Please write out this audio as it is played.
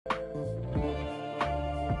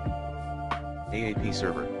AAP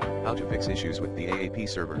server, how to fix issues with the AAP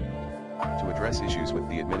server. To address issues with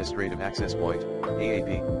the administrative access point,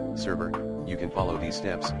 AAP, server, you can follow these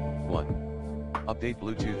steps. 1. Update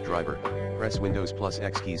Bluetooth driver, press Windows plus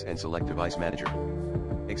X keys and select Device Manager.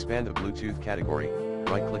 Expand the Bluetooth category,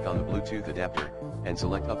 right-click on the Bluetooth adapter, and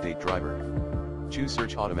select Update Driver. Choose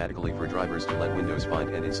Search automatically for drivers to let Windows find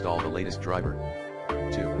and install the latest driver.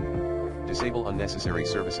 2. Disable unnecessary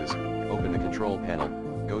services, open the control panel,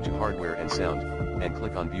 go to Hardware and Sound, and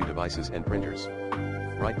click on View Devices and Printers.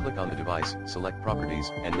 Right-click on the device, select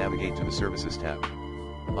Properties, and navigate to the Services tab.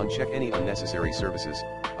 Uncheck any unnecessary services,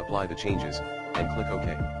 apply the changes, and click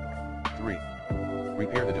OK. 3.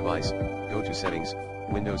 Repair the device, go to Settings,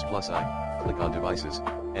 Windows plus I, click on Devices,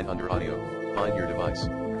 and under Audio, find your device.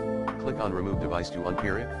 Click on Remove Device to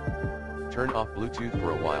unpair it. Turn off Bluetooth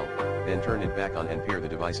for a while, then turn it back on and pair the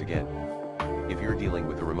device again. If you're dealing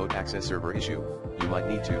with a remote access server issue, you might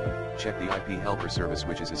need to check the IP helper service,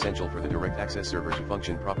 which is essential for the direct access server to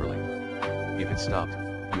function properly. If it's stopped,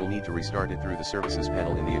 you'll need to restart it through the Services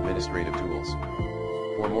panel in the Administrative Tools.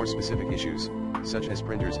 For more specific issues, such as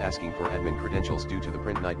printers asking for admin credentials due to the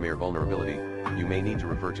Print Nightmare vulnerability, you may need to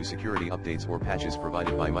refer to security updates or patches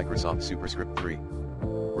provided by Microsoft Superscript 3.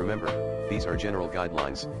 Remember, these are general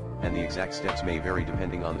guidelines, and the exact steps may vary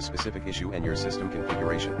depending on the specific issue and your system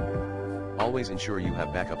configuration. Always ensure you have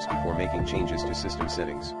backups before making changes to system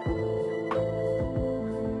settings.